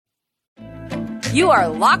You are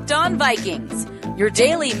Locked On Vikings, your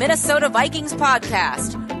daily Minnesota Vikings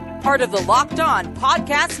podcast, part of the Locked On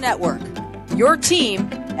Podcast Network, your team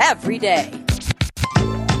every day.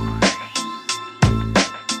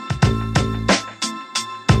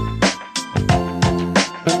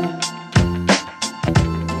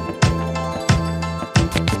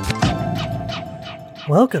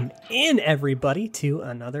 Welcome in, everybody, to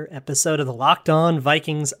another episode of the Locked On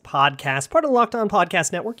Vikings podcast, part of the Locked On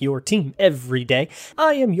Podcast Network, your team every day.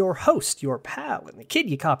 I am your host, your pal, and the kid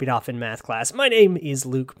you copied off in math class. My name is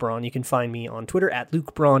Luke Braun. You can find me on Twitter at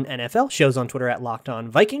LukeBraunNFL, shows on Twitter at Locked On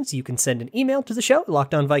Vikings. You can send an email to the show,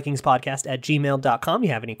 lockedonvikingspodcast@gmail.com. You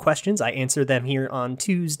have any questions, I answer them here on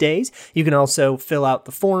Tuesdays. You can also fill out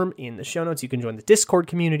the form in the show notes. You can join the Discord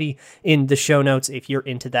community in the show notes if you're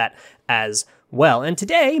into that as well. And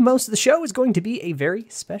today, most of the show is going to be a very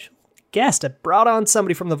special guest. I brought on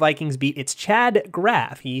somebody from the Vikings beat. It's Chad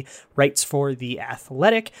Graff. He writes for The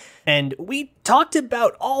Athletic, and we talked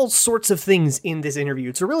about all sorts of things in this interview.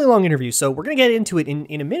 It's a really long interview, so we're going to get into it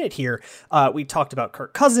in a minute here. We talked about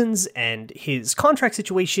Kirk Cousins and his contract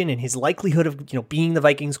situation and his likelihood of being the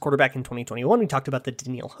Vikings quarterback in 2021. We talked about the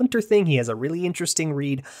Danielle Hunter thing. He has a really interesting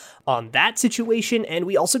read on that situation, and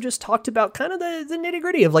we also just talked about kind of the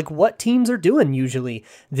nitty-gritty of like what teams are doing usually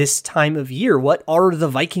this time of year. What are the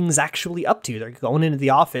Vikings actually up to? They're going into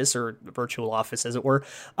the office, or virtual office as it were,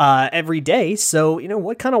 every day. So,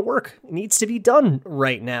 what kind of work needs to be done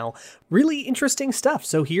right now? Really interesting stuff.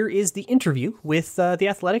 So here is the interview with The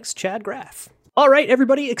Athletic's Chad Graff. All right,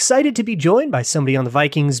 everybody, excited to be joined by somebody on the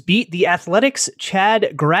Vikings beat. The Athletic's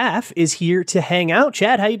Chad Graff is here to hang out.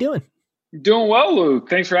 Chad, how you doing? Doing well, Luke.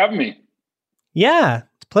 Thanks for having me. Yeah,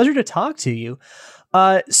 it's a pleasure to talk to you.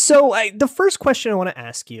 The first question I want to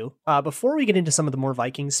ask you, before we get into some of the more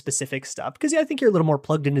Vikings specific stuff, because I think you're a little more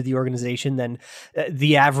plugged into the organization than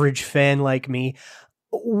the average fan like me.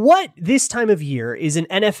 What this time of year is an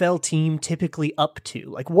NFL team typically up to?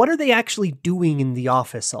 Like, what are they actually doing in the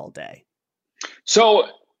office all day? So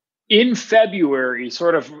in February,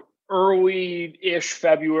 sort of early-ish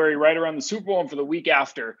February, right around the Super Bowl and for the week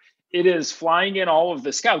after, it is flying in all of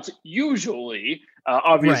the scouts, usually.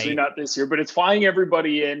 Obviously right. Not this year, but it's flying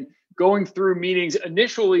everybody in, going through meetings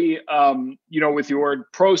initially, with your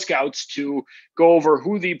pro scouts to go over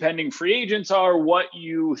who the pending free agents are, what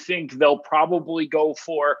you think they'll probably go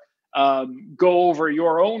for, go over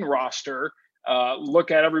your own roster,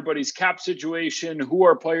 look at everybody's cap situation, who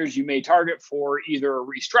are players you may target for either a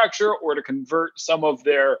restructure or to convert some of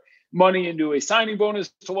their money into a signing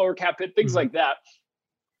bonus to lower cap hit, things like that.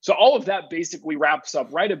 So all of that basically wraps up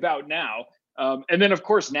right about now. And then, of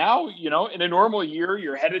course, now, in a normal year,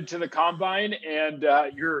 you're headed to the combine and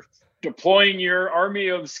you're deploying your army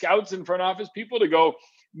of scouts and front office people to go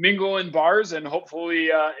mingle in bars and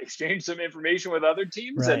hopefully exchange some information with other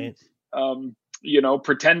teams. Right. And,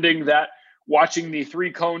 pretending that watching the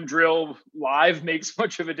 3-cone drill live makes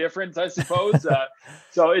much of a difference, I suppose.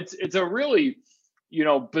 So it's a really,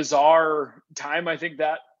 bizarre time. I think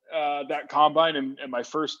that that combine and my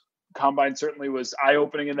first combine certainly was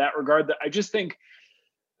eye-opening in that regard. That I just think,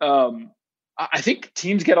 I think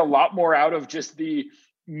teams get a lot more out of just the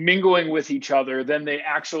mingling with each other than they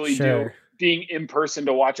actually do being in person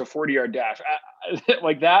to watch a 40-yard dash.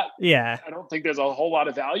 Like that. Yeah. I don't think there's a whole lot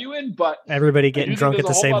of value in, but everybody getting drunk at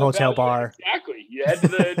the same hotel bar. Exactly. You head to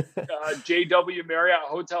the JW Marriott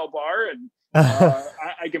hotel bar and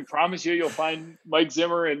I can promise you'll find Mike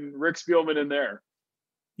Zimmer and Rick Spielman in there.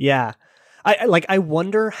 Yeah. I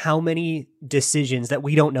wonder how many decisions that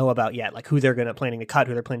we don't know about yet, like who they're planning to cut,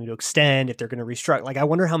 who they're planning to extend, if they're going to restructure. Like, I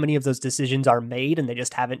wonder how many of those decisions are made and they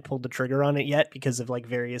just haven't pulled the trigger on it yet because of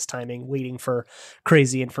various timing, waiting for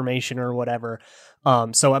crazy information or whatever.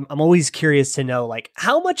 So I'm always curious to know,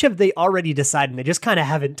 how much have they already decided and they just kind of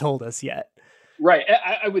haven't told us yet? Right.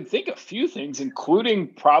 I would think a few things,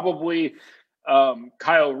 including probably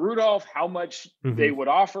Kyle Rudolph, how much they would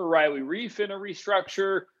offer Riley Reif in a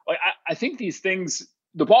restructure. I think these things,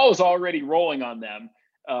 the ball is already rolling on them.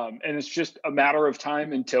 And it's just a matter of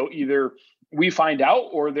time until either we find out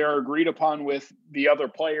or they're agreed upon with the other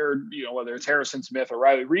player, whether it's Harrison Smith or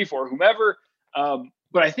Riley Reif or whomever.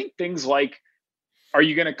 But I think things like, are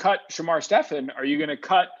you going to cut Shamar Stephen? Are you going to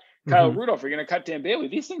cut Kyle Rudolph? Are you going to cut Dan Bailey?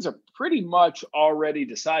 These things are pretty much already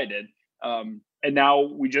decided. And now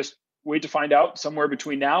we just wait to find out somewhere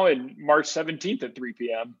between now and March 17th at 3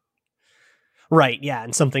 p.m. Right, yeah,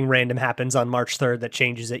 and something random happens on March 3rd that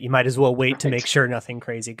changes it. You might as well wait to make sure nothing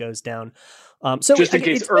crazy goes down. So just in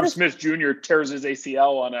case Irv Smith Jr. tears his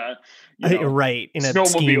ACL on a in a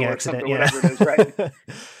skiing accident, or whatever it is, right?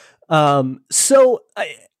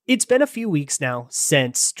 It's been a few weeks now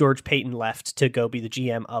since George Paton left to go be the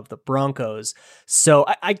GM of the Broncos. So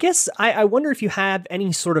I guess I wonder if you have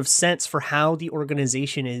any sort of sense for how the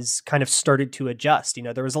organization is kind of started to adjust. You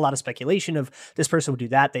know, there was a lot of speculation of this person would do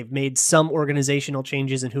that. They've made some organizational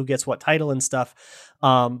changes in who gets what title and stuff.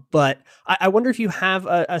 But I wonder if you have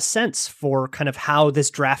a sense for kind of how this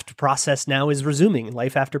draft process now is resuming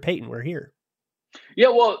life after Paton. We're here. Yeah,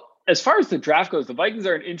 well, as far as the draft goes, the Vikings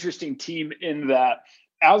are an interesting team in that,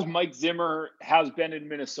 as Mike Zimmer has been in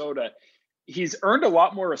Minnesota, he's earned a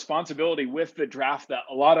lot more responsibility with the draft that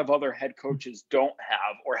a lot of other head coaches don't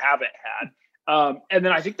have or haven't had. And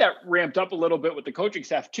then I think that ramped up a little bit with the coaching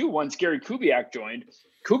staff too once Gary Kubiak joined.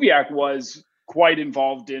 Kubiak was quite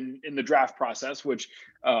involved in the draft process, which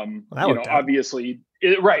obviously,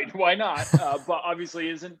 right? Why not? But obviously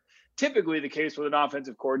isn't typically the case with an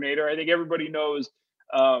offensive coordinator. I think everybody knows.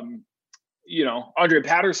 Andre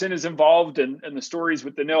Patterson is involved and the stories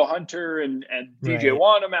with Danielle Hunter and DJ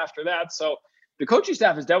Wanham after that. So the coaching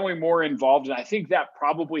staff is definitely more involved. And I think that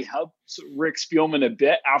probably helps Rick Spielman a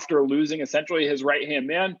bit after losing essentially his right-hand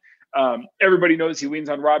man. Everybody knows he leans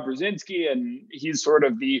on Rob Brzezinski, and he's sort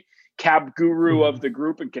of the cab guru of the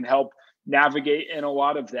group and can help navigate in a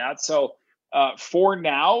lot of that. So for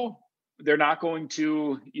now, they're not going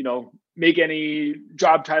to, make any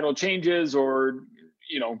job title changes or,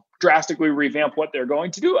 drastically revamp what they're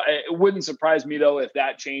going to do. It wouldn't surprise me though if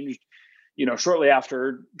that changed, shortly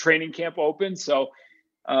after training camp opened. So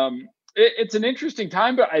it's an interesting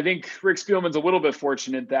time, but I think Rick Spielman's a little bit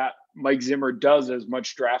fortunate that Mike Zimmer does as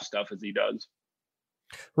much draft stuff as he does.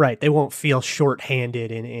 Right. They won't feel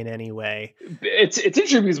shorthanded in any way. It's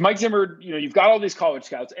interesting because Mike Zimmer, you've got all these college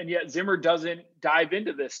scouts, and yet Zimmer doesn't dive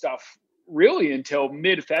into this stuff really until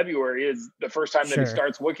mid-February is the first time that he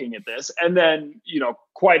starts looking at this. And then,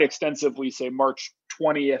 quite extensively, say March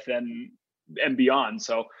 20th and beyond.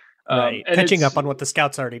 So and catching up on what the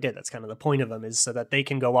scouts already did. That's kind of the point of them, is so that they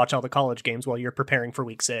can go watch all the college games while you're preparing for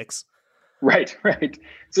week 6. Right.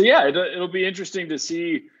 So yeah, it'll be interesting to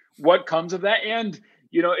see what comes of that. And,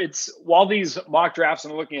 it's while these mock drafts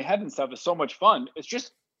and looking ahead and stuff is so much fun, it's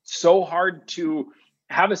just so hard to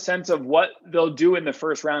have a sense of what they'll do in the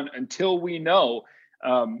first round until we know,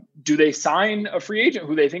 do they sign a free agent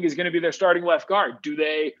who they think is going to be their starting left guard?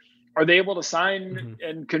 Are they able to sign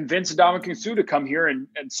and convince Ndamukong Suh to come here and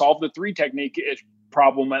solve the 3 technique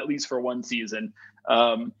problem, at least for one season?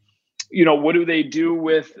 What do they do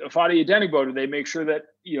with Fadi Adenigbo? Do they make sure that,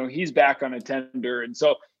 he's back on a tender? And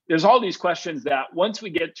so there's all these questions that once we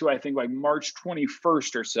get to, I think, like March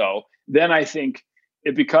 21st or so, then I think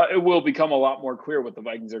it will become a lot more clear what the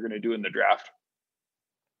Vikings are going to do in the draft.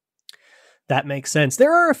 That makes sense.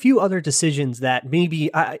 There are a few other decisions that maybe,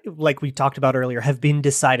 like we talked about earlier, have been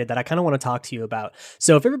decided that I kind of want to talk to you about.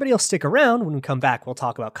 So if everybody will stick around, when we come back, we'll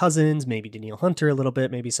talk about Cousins, maybe Danielle Hunter a little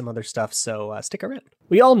bit, maybe some other stuff. So stick around.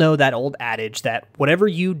 We all know that old adage that whatever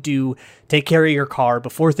you do, take care of your car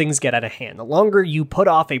before things get out of hand. The longer you put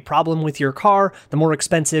off a problem with your car, the more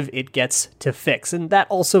expensive it gets to fix. And that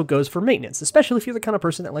also goes for maintenance, especially if you're the kind of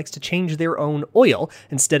person that likes to change their own oil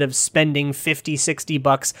instead of spending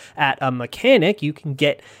 $50-$60 at a mechanic. You can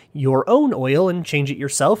get your own oil and change it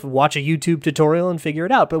yourself, watch a YouTube tutorial and figure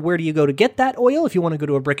it out. But where do you go to get that oil? If you want to go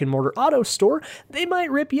to a brick and mortar auto store, they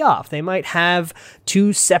might rip you off. They might have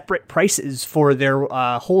 2 separate prices for their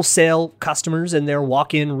wholesale customers and their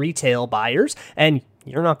walk-in retail buyers, and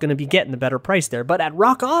you're not going to be getting the better price there. But at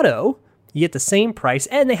Rock Auto, you get the same price,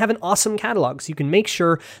 and they have an awesome catalog, so you can make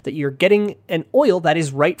sure that you're getting an oil that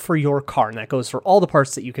is right for your car, and that goes for all the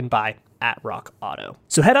parts that you can buy at Rock Auto.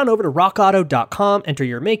 So head on over to rockauto.com, enter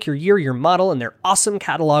your make, your year, your model, and their awesome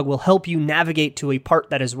catalog will help you navigate to a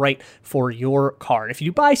part that is right for your car. And if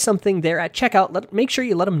you buy something there at checkout, make sure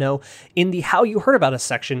you let them know in the How You Heard About Us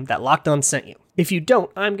section that Locked On sent you. If you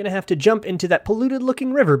don't, I'm going to have to jump into that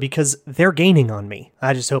polluted-looking river because they're gaining on me.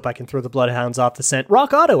 I just hope I can throw the bloodhounds off the scent.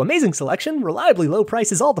 Rock Auto, amazing selection, reliably low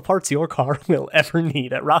prices, all the parts your car will ever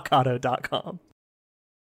need at rockauto.com.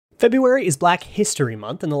 February is Black History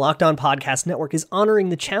Month, and the Locked On Podcast Network is honoring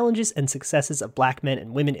the challenges and successes of Black men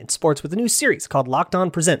and women in sports with a new series called Locked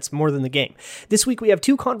On Presents More Than the Game. This week we have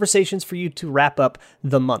 2 conversations for you to wrap up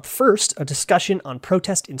the month. First, a discussion on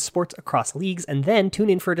protest in sports across leagues, and then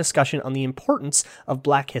tune in for a discussion on the importance of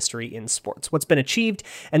Black history in sports, what's been achieved,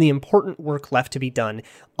 and the important work left to be done,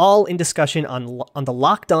 all in discussion on the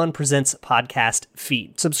Locked On Presents podcast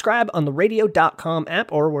feed. Subscribe on the radio.com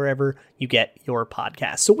app or wherever you get your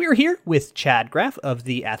podcasts. So we're are here with Chad Graff of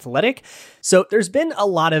The Athletic. So there's been a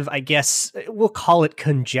lot of, I guess, we'll call it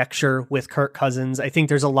conjecture with Kirk Cousins. I think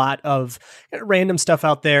there's a lot of random stuff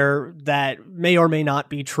out there that may or may not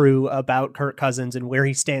be true about Kirk Cousins and where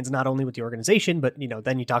he stands, not only with the organization, but,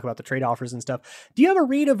 then you talk about the trade offers and stuff. Do you have a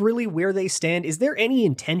read of really where they stand? Is there any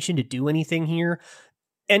intention to do anything here?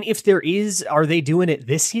 And if there is, are they doing it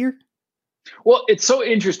this year? Well, it's so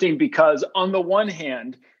interesting because on the one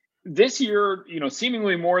hand, this year,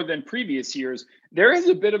 seemingly more than previous years, there is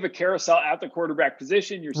a bit of a carousel at the quarterback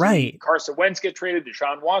position. You're seeing Carson Wentz get traded.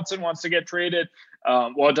 Deshaun Watson wants to get traded.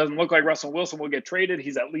 Well, it doesn't look like Russell Wilson will get traded.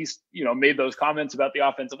 He's at least, made those comments about the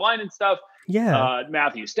offensive line and stuff. Yeah.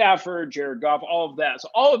 Matthew Stafford, Jared Goff, all of that. So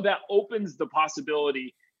all of that opens the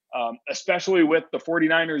possibility, especially with the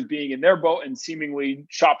 49ers being in their boat and seemingly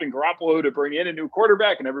shopping Garoppolo to bring in a new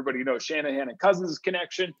quarterback. And everybody knows Shanahan and Cousins'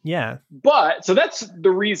 connection. Yeah. But so that's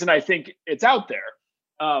the reason I think it's out there.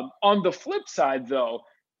 On the flip side, though,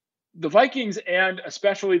 the Vikings and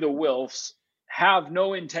especially the Wilfs have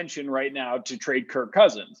no intention right now to trade Kirk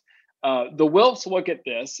Cousins. The Wilfs look at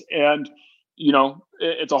this and,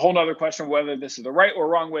 it's a whole nother question whether this is the right or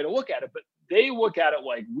wrong way to look at it. But they look at it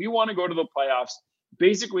like we want to go to the playoffs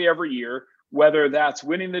basically every year, whether that's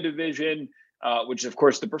winning the division, which is, of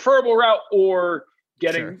course, the preferable route, or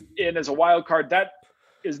getting in as a wild card. That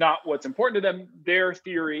is not what's important to them. Their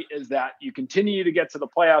theory is that you continue to get to the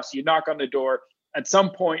playoffs, you knock on the door. At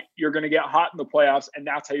some point, you're going to get hot in the playoffs, and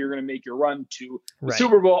that's how you're going to make your run to the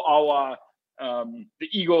Super Bowl, a la the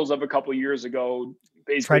Eagles of a couple of years ago.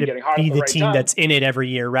 Basically, try to getting hot be at the right team time. That's in it every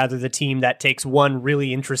year, rather the team that takes one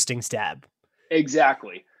really interesting stab.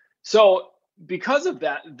 Exactly. So because of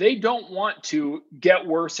that, they don't want to get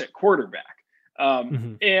worse at quarterback.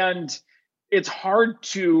 And it's hard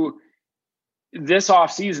to, this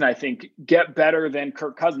offseason, I think, get better than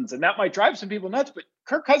Kirk Cousins. And that might drive some people nuts, but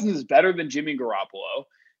Kirk Cousins is better than Jimmy Garoppolo.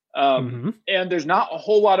 And there's not a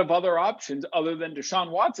whole lot of other options other than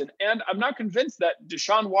Deshaun Watson. And I'm not convinced that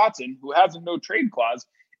Deshaun Watson, who has a no trade clause,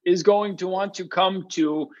 is going to want to come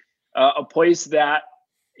to a place that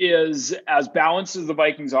is as balanced as the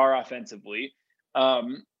Vikings are offensively.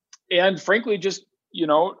 And frankly, just,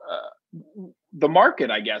 the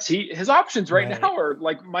market, I guess. His options right now are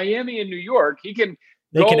like Miami and New York. They can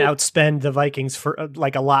outspend the Vikings for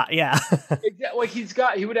like a lot. Yeah. Exactly. Like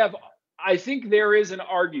he would have, I think there is an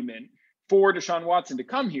argument for Deshaun Watson to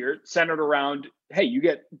come here centered around, hey, you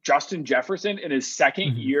get Justin Jefferson in his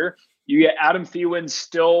second year. You get Adam Thielen,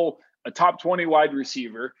 still a top 20 wide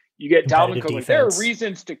receiver. You get Dalvin Cook. Like, there are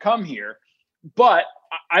reasons to come here, but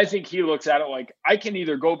I think he looks at it like, I can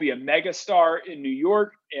either go be a mega star in New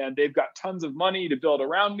York and they've got tons of money to build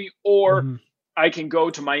around me, or I can go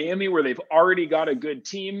to Miami where they've already got a good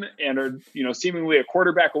team and are, seemingly a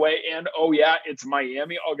quarterback away. And, oh yeah, it's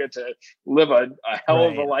Miami. I'll get to live a hell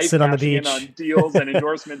of a life, sit on the beach, on deals and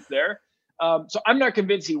endorsements there. So I'm not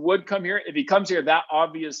convinced he would come here. If he comes here, that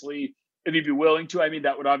obviously, if he'd be willing to,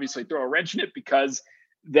 that would obviously throw a wrench in it, because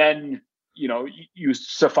then, you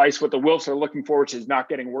suffice what the Wilfs are looking for, which is not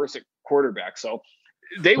getting worse at quarterback. So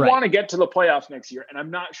they want to get to the playoffs next year. And I'm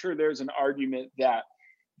not sure there's an argument that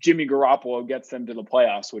Jimmy Garoppolo gets them to the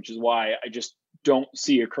playoffs, which is why I just don't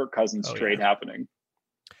see a Kirk Cousins trade happening.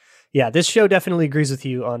 Yeah, this show definitely agrees with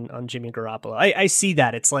you on Jimmy Garoppolo. I see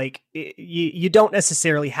that. It's like you don't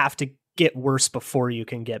necessarily have to get worse before you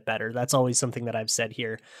can get better. That's always something that I've said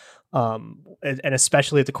here. And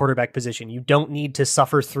especially at the quarterback position, you don't need to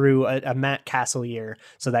suffer through a Matt Castle year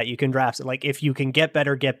so that you can draft it. Like, if you can get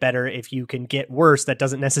better, get better. If you can get worse, that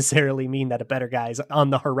doesn't necessarily mean that a better guy is on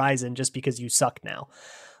the horizon just because you suck now.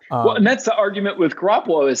 Well, and that's the argument with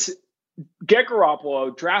Garoppolo is get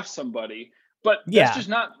Garoppolo, draft somebody, but that's just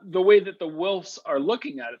not the way that the Wilfs are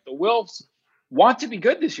looking at it. The Wilfs want to be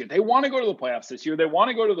good this year. They want to go to the playoffs this year. They want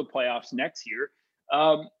to go to the playoffs next year.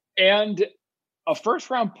 And a first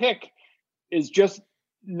round pick is just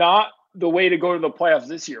not the way to go to the playoffs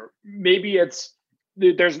this year. Maybe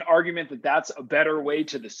there's an argument that that's a better way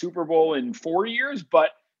to the Super Bowl in 4 years, but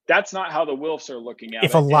that's not how the Wilfs are looking at it.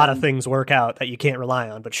 If a lot of things work out that you can't rely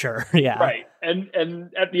on, but sure. Yeah. Right. And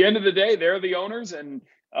at the end of the day, they're the owners, and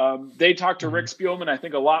they talk to Rick Spielman, I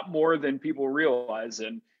think, a lot more than people realize.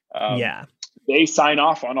 And they sign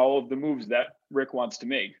off on all of the moves that Rick wants to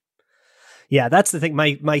make. Yeah, that's the thing.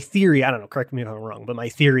 My theory, I don't know, correct me if I'm wrong, but my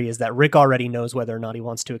theory is that Rick already knows whether or not he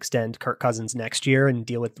wants to extend Kirk Cousins next year and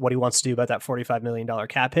deal with what he wants to do about that $45 million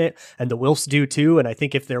cap hit. And the Wilfs do too. And I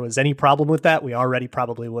think if there was any problem with that, we already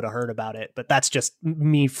probably would have heard about it. But that's just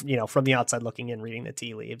me, from the outside looking in, reading the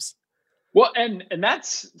tea leaves. Well, and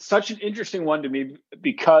that's such an interesting one to me,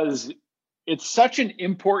 because it's such an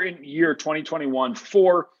important year, 2021,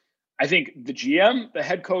 for I think the GM, the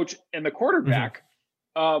head coach, and the quarterback,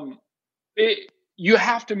 you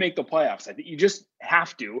have to make the playoffs. I think you just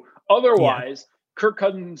have to. Otherwise, Kirk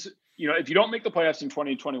Cousins, if you don't make the playoffs in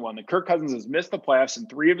 2021, then Kirk Cousins has missed the playoffs in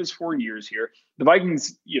 3 of his 4 years here. The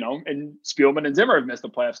Vikings, and Spielman and Zimmer have missed the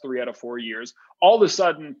playoffs 3 out of 4 years. All of a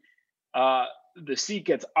sudden, the seat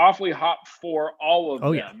gets awfully hot for all of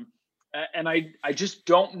them. And I just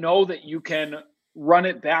don't know that you can run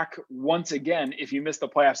it back once again if you miss the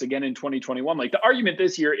playoffs again in 2021. Like, the argument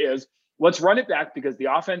this year is, let's run it back because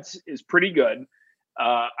the offense is pretty good.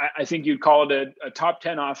 I think you'd call it a top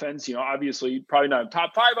 10 offense, obviously probably not a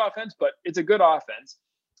top 5 offense, but it's a good offense.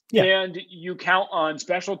 Yeah. And you count on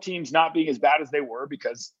special teams not being as bad as they were,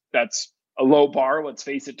 because that's a low bar, let's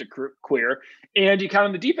face it, to clear. And you count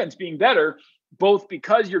on the defense being better, both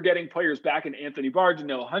because you're getting players back in Anthony Barr,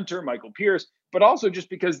 Danielle Hunter, Michael Pierce, but also just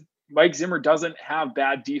because Mike Zimmer doesn't have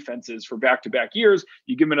bad defenses for back-to-back years.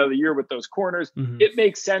 You give him another year with those corners. It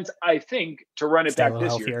makes sense, I think, to run it back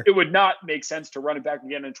this year. It would not make sense to run it back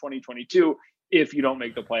again in 2022 if you don't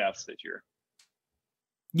make the playoffs this year.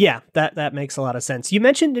 Yeah, that makes a lot of sense. You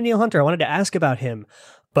mentioned Danielle Hunter. I wanted to ask about him.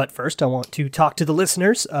 But first, I want to talk to the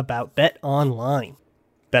listeners about Bet Online.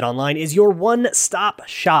 Bet Online is your one-stop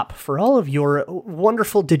shop for all of your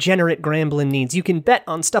wonderful degenerate gambling needs. You can bet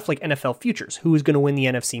on stuff like NFL futures, who is going to win the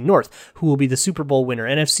NFC North, who will be the Super Bowl winner,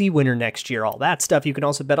 NFC winner next year, all that stuff. You can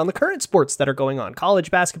also bet on the current sports that are going on, college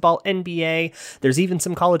basketball, NBA. There's even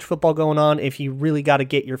some college football going on if you really got to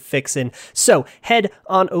get your fix in. So head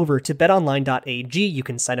on over to betonline.ag. You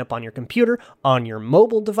can sign up on your computer, on your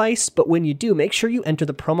mobile device, but when you do, make sure you enter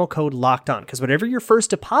the promo code LOCKEDON, because whatever your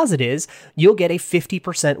first deposit is, you'll get a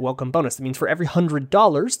 50% welcome bonus. That means for every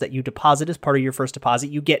 $100 that you deposit as part of your first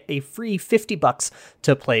deposit, you get a free $50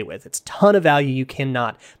 to play with. It's a ton of value. You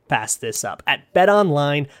cannot pass this up at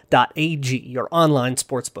betonline.ag, your online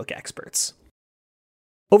sportsbook experts.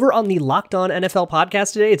 Over on the Locked On NFL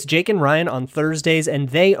podcast today, it's Jake and Ryan on Thursdays, and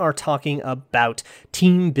they are talking about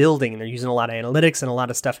team building. They're using a lot of analytics and a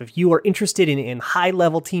lot of stuff. If you are interested in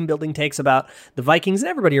high-level team building takes about the Vikings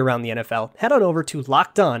and everybody around the NFL, head on over to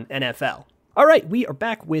Locked On NFL. All right, we are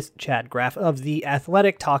back with Chad Graff of The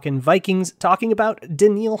Athletic, talking Vikings, talking about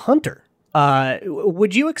Danielle Hunter.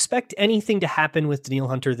 Would you expect anything to happen with Danielle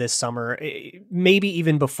Hunter this summer? Maybe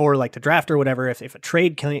even before like the draft or whatever, if a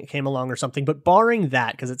trade came along or something, but barring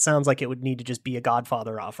that, because it sounds like it would need to just be a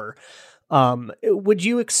Godfather offer. Would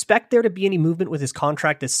you expect there to be any movement with his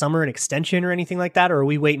contract this summer, an extension or anything like that? Or are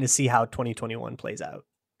we waiting to see how 2021 plays out?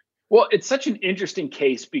 Well, it's such an interesting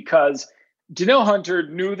case because Danielle Hunter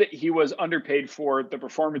knew that he was underpaid for the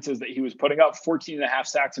performances that he was putting up. 14 and a half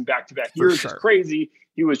sacks in back-to-back years is crazy.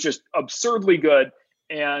 He was just absurdly good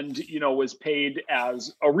and, was paid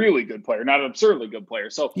as a really good player, not an absurdly good player.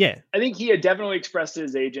 So yeah, I think he had definitely expressed to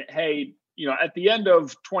his agent, hey, at the end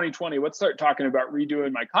of 2020, let's start talking about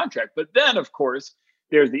redoing my contract. But then, of course,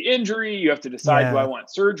 there's the injury. You have to decide, do I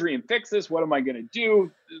want surgery and fix this? What am I going to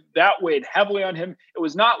do? That weighed heavily on him. It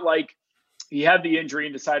was not like he had the injury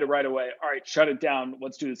and decided right away, all right, shut it down.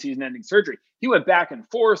 Let's do the season-ending surgery. He went back and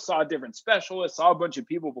forth, saw different specialists, saw a bunch of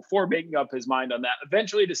people before making up his mind on that.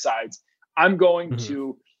 Eventually decides, I'm going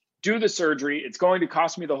to do the surgery. It's going to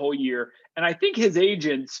cost me the whole year. And I think his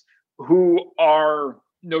agents, who are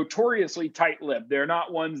notoriously tight-lipped, they're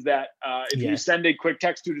not ones that if you send a quick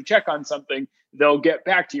text to check on something, they'll get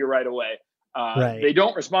back to you right away. They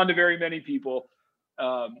don't respond to very many people.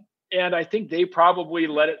 And I think they probably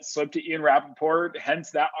let it slip to Ian Rappaport,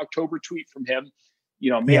 hence that October tweet from him.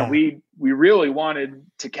 We really wanted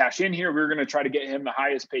to cash in here. We were going to try to get him the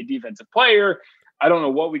highest paid defensive player. I don't know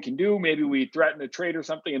what we can do. Maybe we threaten a trade or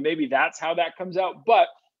something, and maybe that's how that comes out. But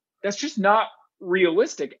that's just not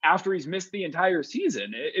realistic after he's missed the entire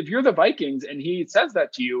season. If you're the Vikings and he says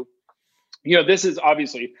that to you, this is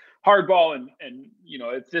obviously hardball and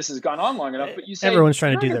if this has gone on long enough, but you say everyone's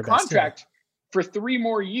trying to do their best contract for 3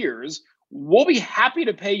 more years, we'll be happy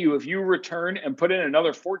to pay you if you return and put in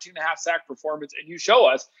another 14 and a half sack performance and you show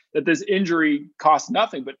us that this injury costs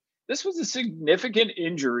nothing. But this was a significant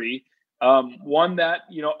injury, one that,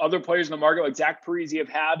 other players in the market like Zach Parise have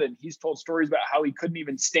had, and he's told stories about how he couldn't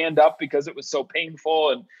even stand up because it was so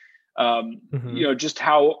painful and, just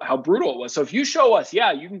how brutal it was. So if you show us,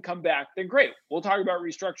 you can come back, then great. We'll talk about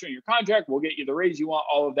restructuring your contract. We'll get you the raise you want,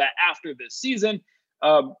 all of that after this season.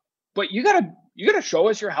 But you gotta show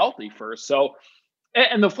us you're healthy first. So,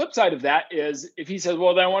 and the flip side of that is if he says,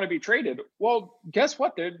 well, then I want to be traded. Well, guess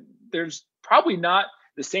what? There's probably not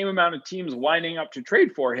the same amount of teams lining up to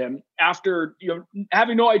trade for him after,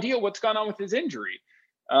 having no idea what's gone on with his injury.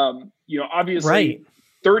 Obviously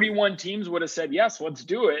 31 teams would have said, yes, let's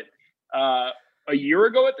do it. a year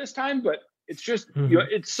ago at this time, but it's just,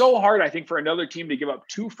 it's so hard, I think, for another team to give up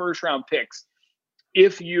 2 first-round picks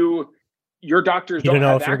if your doctors don't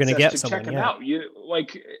have access to check him out.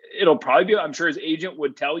 It'll probably be, I'm sure his agent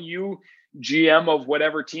would tell you, GM of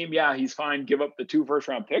whatever team, yeah, he's fine, give up the 2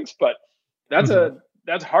 first-round picks, but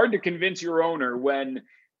that's hard to convince your owner when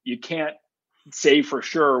you can't say for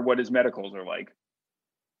sure what his medicals are like.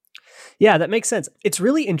 Yeah, that makes sense. It's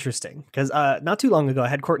really interesting because not too long ago, I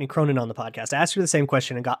had Courtney Cronin on the podcast. I asked her the same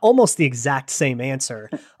question and got almost the exact same answer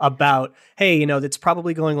about, hey, it's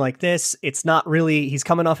probably going like this. It's not really, he's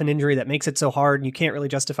coming off an injury that makes it so hard and you can't really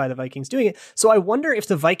justify the Vikings doing it. So I wonder if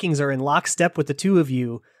the Vikings are in lockstep with the two of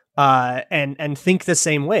you and think the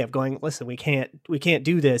same way of going, listen, we can't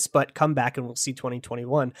do this, but come back and we'll see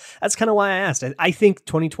 2021. That's kind of why I asked. I think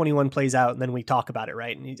 2021 plays out and then we talk about it,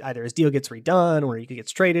 right? And either his deal gets redone or he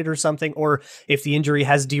gets traded or something, or if the injury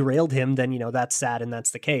has derailed him, then, that's sad and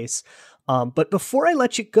that's the case. But before I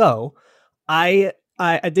let you go,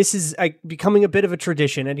 this is becoming a bit of a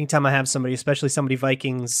tradition. Anytime I have somebody, especially somebody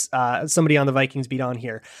on the Vikings beat on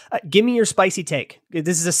here, give me your spicy take.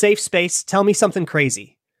 This is a safe space. Tell me something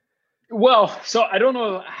crazy. Well, so I don't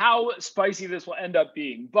know how spicy this will end up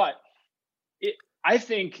being, but I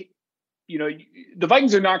think, the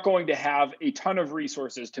Vikings are not going to have a ton of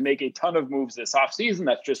resources to make a ton of moves this offseason.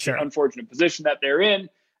 That's just an unfortunate position that they're in.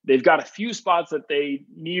 They've got a few spots that they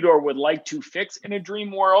need or would like to fix in a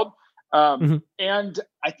dream world. And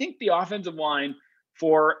I think the offensive line,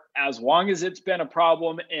 for as long as it's been a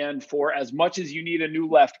problem and for as much as you need a new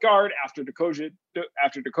left guard after Dakota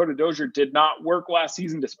Dozier did not work last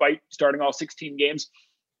season, despite starting all 16 games,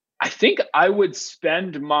 I think I would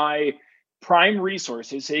spend my prime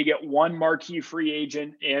resources, say you get one marquee free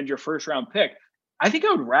agent and your first round pick. I think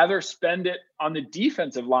I would rather spend it on the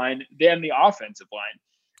defensive line than the offensive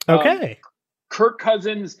line. Okay. Kirk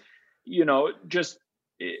Cousins, he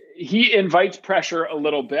invites pressure a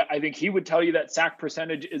little bit. I think he would tell you that sack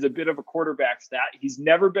percentage is a bit of a quarterback stat. He's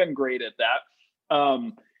never been great at that.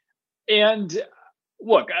 And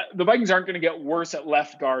look, the Vikings aren't going to get worse at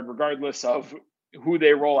left guard, regardless of who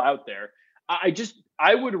they roll out there.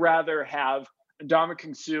 I would rather have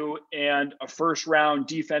Ndamukong Suh and a first round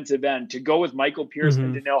defensive end to go with Michael Pierce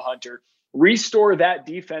and Danielle Hunter, restore that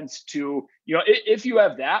defense to, if you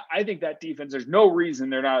have that, I think that defense, there's no reason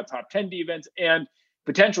they're not a top 10 defense. And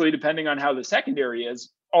potentially, depending on how the secondary is,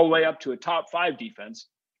 all the way up to a top 5 defense.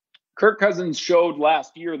 Kirk Cousins showed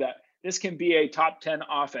last year that this can be a top 10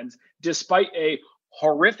 offense, despite a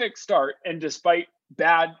horrific start and despite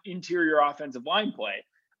bad interior offensive line play.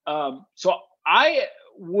 So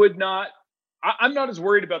I'm not as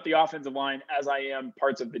worried about the offensive line as I am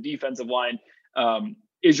parts of the defensive line.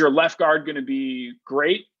 Is your left guard going to be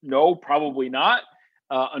great? No, probably not.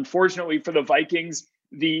 Unfortunately for the Vikings,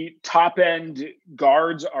 the top end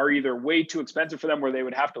guards are either way too expensive for them where they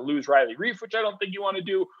would have to lose Riley Reif, which I don't think you want to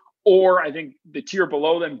do, or I think the tier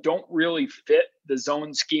below them don't really fit the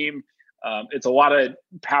zone scheme. It's a lot of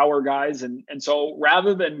power guys. And so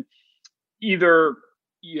rather than either,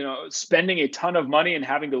 spending a ton of money and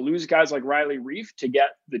having to lose guys like Riley Reif to get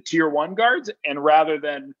the tier 1 guards, and rather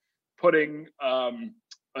than putting a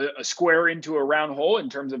square into a round hole in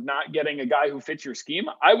terms of not getting a guy who fits your scheme,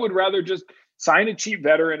 I would rather just sign a cheap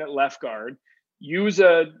veteran at left guard, use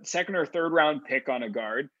a second or third round pick on a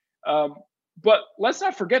guard. But let's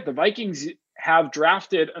not forget the Vikings have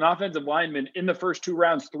drafted an offensive lineman in the first 2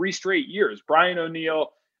 rounds 3 straight years. Brian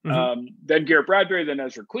O'Neill, then Garrett Bradbury, then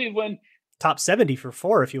Ezra Cleveland. Top 70 for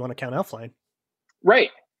 4 if you want to count Elflein. Right.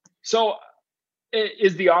 So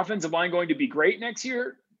is the offensive line going to be great next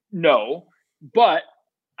year? No. But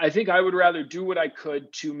I think I would rather do what I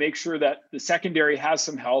could to make sure that the secondary has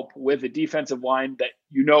some help with a defensive line that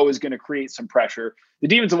is going to create some pressure. The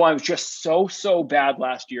defensive line was just so bad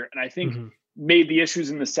last year, and I think made the issues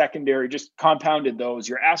in the secondary, just compounded those.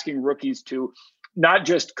 You're asking rookies to not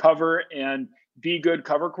just cover and be good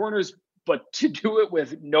cover corners, but to do it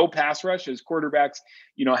with no pass rush as quarterbacks,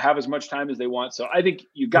 have as much time as they want. So I think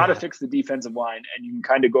you got to fix the defensive line, and you can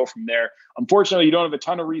kind of go from there. Unfortunately, you don't have a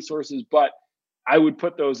ton of resources, but I would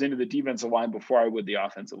put those into the defensive line before I would the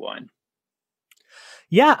offensive line.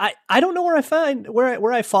 Yeah, I don't know where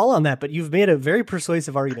I fall on that, but you've made a very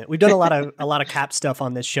persuasive argument. We've done a lot of cap stuff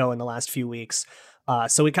on this show in the last few weeks.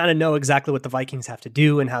 So we kind of know exactly what the Vikings have to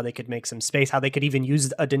do and how they could make some space, how they could even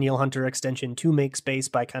use a Danielle Hunter extension to make space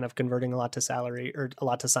by kind of converting a lot to salary or a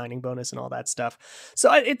lot to signing bonus and all that stuff.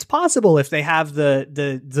 So it's possible if they have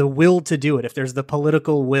the will to do it, if there's the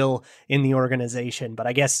political will in the organization. But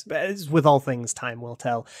I guess as with all things, time will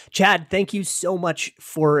tell. Chad, thank you so much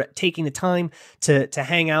for taking the time to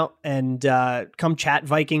hang out and come chat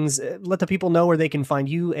Vikings. Let the people know where they can find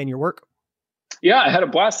you and your work. Yeah, I had a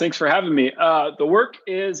blast. Thanks for having me. The work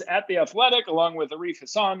is at The Athletic, along with Arif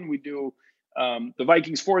Hassan. We do the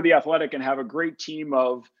Vikings for The Athletic and have a great team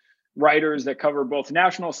of writers that cover both the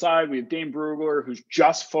national side. We have Dane Brugler, who's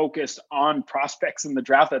just focused on prospects in the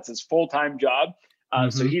draft. That's his full-time job.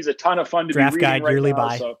 So he's a ton of fun to draft be reading guide right yearly now.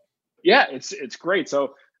 buy. So yeah, it's great.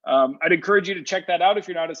 So I'd encourage you to check that out if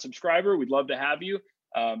you're not a subscriber. We'd love to have you.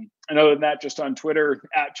 And other than that, just on Twitter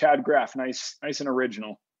at Chad Graff. Nice and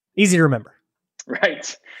original. Easy to remember.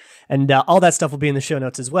 Right. And all that stuff will be in the show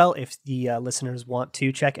notes as well if the listeners want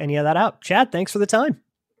to check any of that out. Chad, thanks for the time.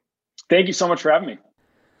 Thank you so much for having me.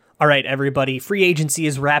 All right, everybody, free agency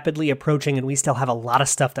is rapidly approaching and we still have a lot of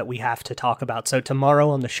stuff that we have to talk about. So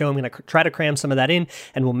tomorrow on the show, I'm going to try to cram some of that in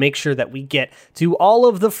and we'll make sure that we get to all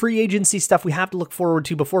of the free agency stuff we have to look forward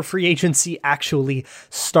to before free agency actually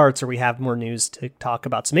starts or we have more news to talk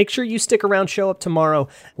about. So make sure you stick around, show up tomorrow.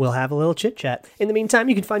 We'll have a little chit chat. In the meantime,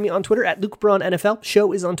 you can find me on Twitter at Luke Braun NFL.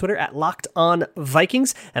 Show is on Twitter at Locked On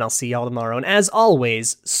Vikings, and I'll see y'all tomorrow. And as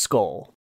always, Skol.